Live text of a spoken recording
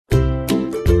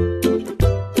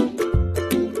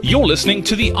You're listening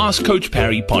to the Ask Coach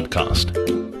Parry podcast.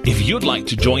 If you'd like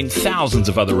to join thousands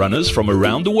of other runners from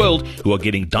around the world who are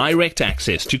getting direct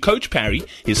access to Coach Parry,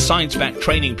 his science-backed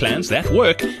training plans that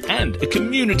work, and a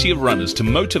community of runners to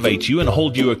motivate you and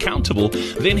hold you accountable,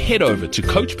 then head over to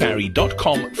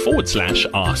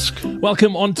coachparry.com/ask.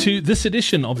 Welcome on to this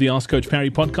edition of the Ask Coach Parry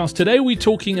podcast. Today we're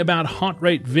talking about heart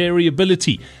rate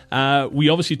variability. We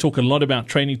obviously talk a lot about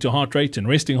training to heart rate and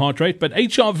resting heart rate, but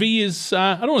HRV is,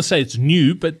 I don't want to say it's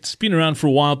new, but it's been around for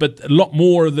a while, but a lot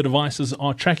more of the devices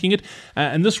are tracking it.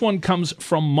 And this one comes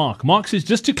from Mark. Mark says,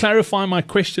 just to clarify my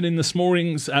question in this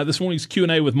morning's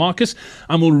Q&A with Marcus,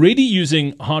 I'm already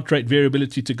using heart rate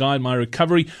variability to guide my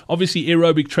recovery. Obviously,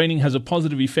 aerobic training has a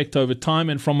positive effect over time,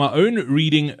 and from my own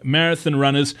reading, marathon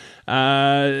runners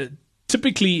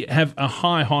typically have a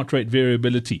high heart rate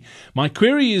variability. My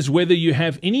query is whether you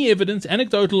have any evidence,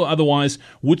 anecdotal or otherwise,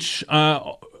 which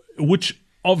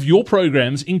of your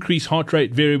programs increase heart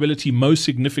rate variability most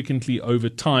significantly over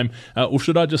time, or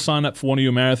should I just sign up for one of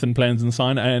your marathon plans and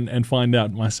find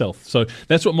out myself? So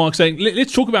that's what Mark's saying.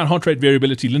 Let's talk about heart rate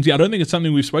variability. Lindsay, I don't think it's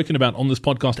something we've spoken about on this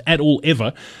podcast at all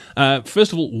ever.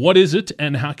 First of all, what is it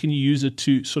and how can you use it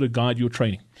to sort of guide your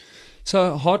training?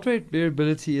 So heart rate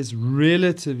variability is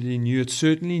relatively new. It's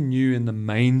certainly new in the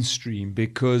mainstream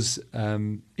because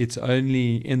it's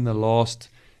only in the last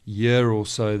year or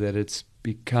so that it's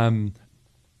become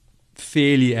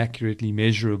fairly accurately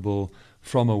measurable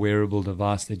from a wearable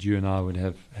device that you and I would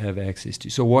have access to.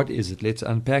 So what is it? Let's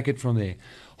unpack it from there.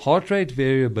 Heart rate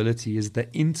variability is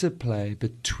the interplay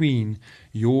between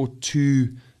your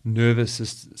two nervous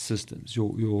systems,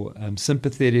 your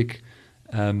sympathetic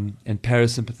and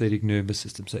parasympathetic nervous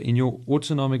system. So in your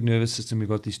autonomic nervous system, we've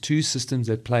got these two systems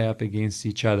that play up against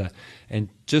each other. And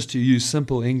just to use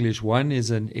simple English, one is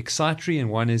an excitatory and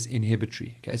one is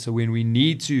inhibitory. Okay, so when we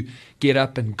need to get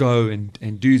up and go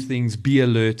and do things, be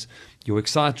alert, your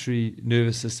excitatory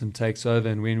nervous system takes over.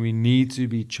 And when we need to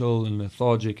be chill and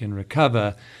lethargic and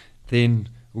recover, then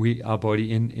our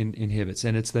body inhibits.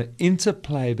 And it's the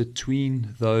interplay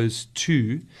between those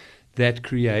two that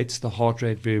creates the heart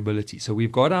rate variability. So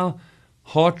we've got our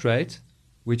heart rate,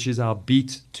 which is our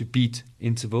beat to beat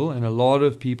interval, and a lot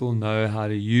of people know how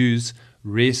to use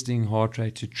resting heart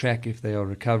rate to track if they are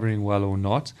recovering well or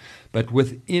not. But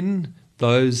within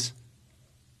those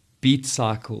beat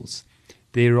cycles,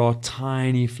 there are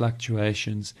tiny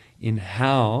fluctuations in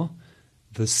how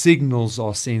the signals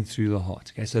are sent through the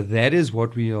heart. Okay, so that is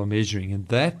what we are measuring, and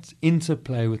that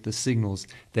interplay with the signals,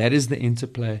 that is the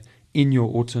interplay in your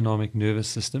autonomic nervous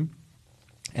system,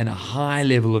 and a high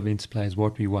level of interplay is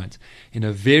what we want. In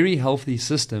a very healthy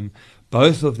system,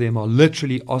 both of them are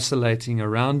literally oscillating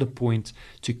around a point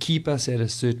to keep us at a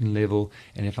certain level.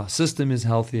 And if our system is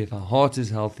healthy, if our heart is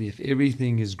healthy, if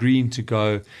everything is green to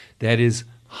go, that is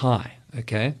high.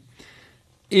 Okay?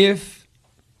 If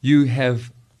you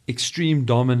have extreme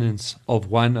dominance of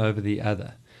one over the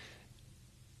other,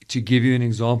 to give you an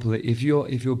example, if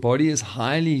your body is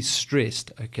highly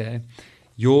stressed, okay,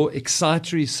 your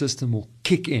excitatory system will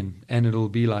kick in and it'll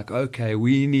be like, okay,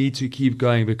 we need to keep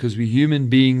going because we're human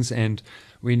beings and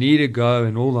we need to go,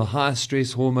 and all the high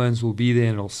stress hormones will be there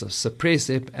and it'll suppress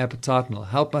appetite and it'll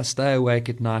help us stay awake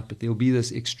at night, but there'll be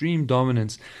this extreme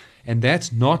dominance. And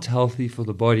that's not healthy for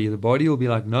the body. The body will be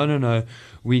like, no,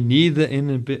 we need the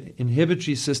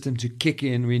inhibitory system to kick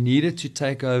in. We need it to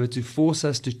take over, to force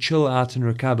us to chill out and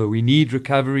recover. We need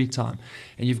recovery time.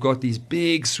 And you've got these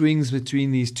big swings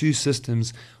between these two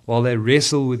systems while they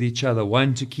wrestle with each other,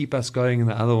 one to keep us going and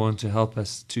the other one to help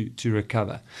us to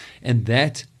recover. And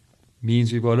that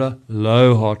means we've got a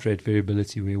low heart rate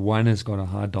variability where one has got a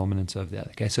high dominance over the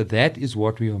other. Okay, so that is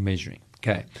what we are measuring.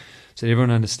 Okay, so everyone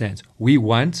understands. We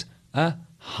want a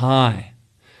high.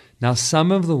 Now,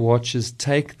 some of the watches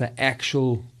take the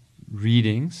actual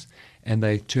readings and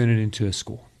they turn it into a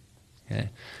score. Okay?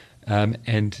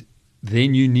 And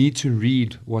then you need to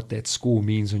read what that score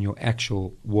means on your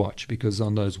actual watch, because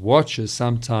on those watches,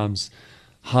 sometimes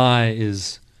high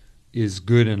is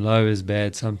good and low is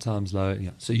bad, sometimes low.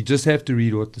 Yeah. So you just have to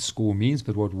read what the score means.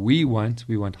 But what we want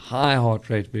high heart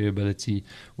rate variability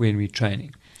when we're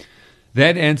training.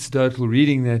 That anecdotal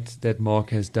reading that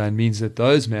Mark has done means that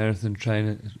those marathon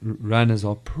runners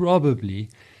are probably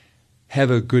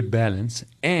have a good balance.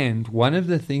 And one of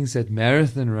the things that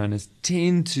marathon runners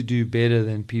tend to do better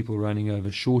than people running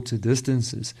over shorter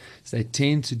distances is they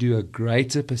tend to do a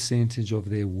greater percentage of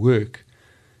their work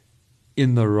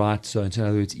in the right zone. So in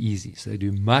other words, easy. So they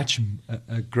do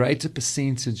a greater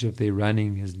percentage of their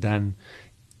running is done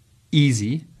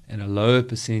easy and a lower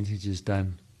percentage is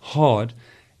done hard.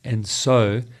 And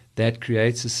so that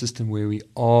creates a system where we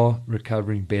are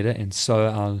recovering better, and so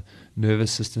our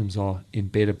nervous systems are in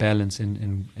better balance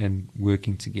and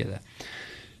working together.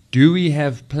 Do we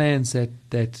have plans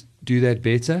that do that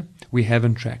better? We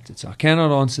haven't tracked it, so I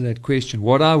cannot answer that question.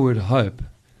 What I would hope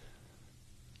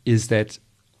is that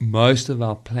most of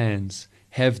our plans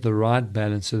have the right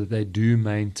balance so that they do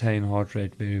maintain heart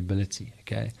rate variability.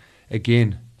 Okay,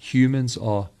 again, humans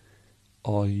are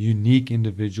unique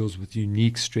individuals with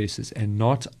unique stresses, and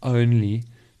not only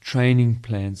training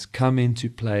plans come into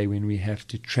play when we have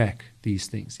to track these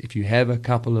things. If you have a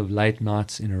couple of late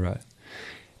nights in a row,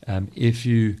 if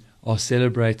you are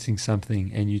celebrating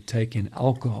something and you take in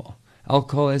alcohol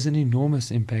has an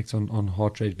enormous impact on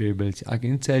heart rate variability. I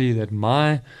can tell you that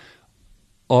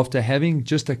after having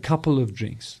just a couple of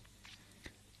drinks,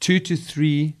 2 to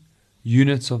 3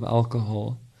 units of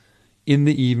alcohol in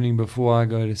the evening before I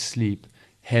go to sleep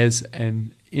has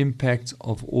an impact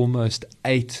of almost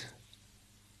 8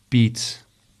 beats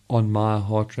on my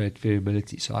heart rate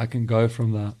variability. So I can go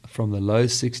from the low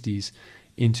 60s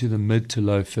into the mid to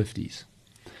low 50s.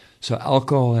 So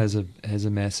alcohol has a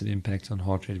massive impact on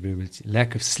heart rate variability.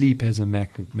 Lack of sleep has a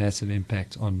massive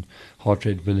impact on heart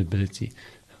rate variability.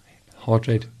 Heart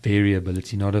rate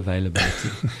variability, not availability.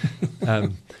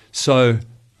 So,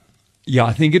 yeah,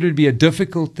 I think it would be a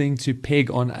difficult thing to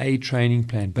peg on a training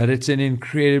plan, but it's an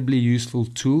incredibly useful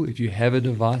tool if you have a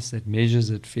device that measures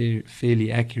it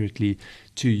fairly accurately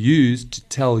to use to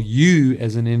tell you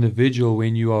as an individual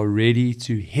when you are ready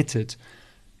to hit it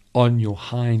on your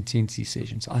high intensity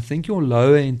sessions. I think your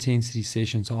lower intensity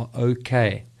sessions are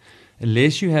okay,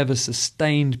 unless you have a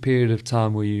sustained period of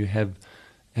time where you have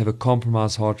a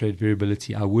compromised heart rate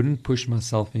variability. I wouldn't push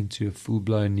myself into a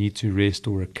full-blown need to rest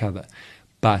or recover,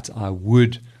 but I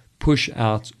would push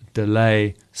out,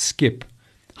 delay, skip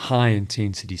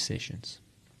high-intensity sessions.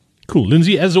 Cool.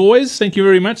 Lindsay, as always, thank you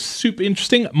very much. Super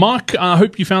interesting. Mark, I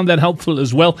hope you found that helpful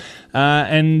as well.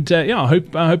 I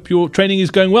hope your training is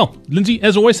going well. Lindsay,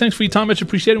 as always, thanks for your time. Much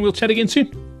appreciated. We'll chat again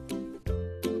soon.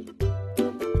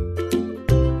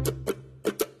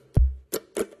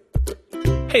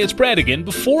 Hey, it's Brad again.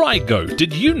 Before I go,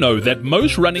 did you know that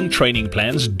most running training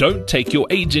plans don't take your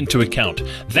age into account?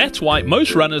 That's why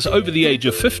most runners over the age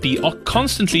of 50 are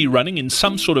constantly running in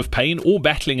some sort of pain or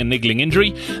battling a niggling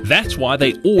injury. That's why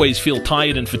they always feel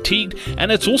tired and fatigued,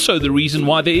 and it's also the reason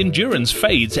why their endurance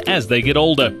fades as they get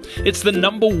older. It's the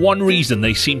number one reason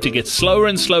they seem to get slower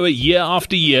and slower year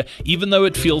after year, even though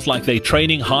it feels like they're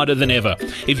training harder than ever.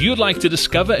 If you'd like to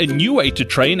discover a new way to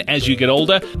train as you get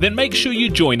older, then make sure you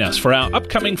join us for our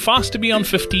upcoming Fast to Beyond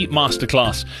 50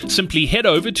 Masterclass. Simply head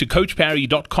over to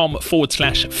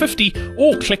coachparry.com/50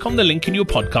 or click on the link in your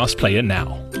podcast player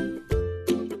now.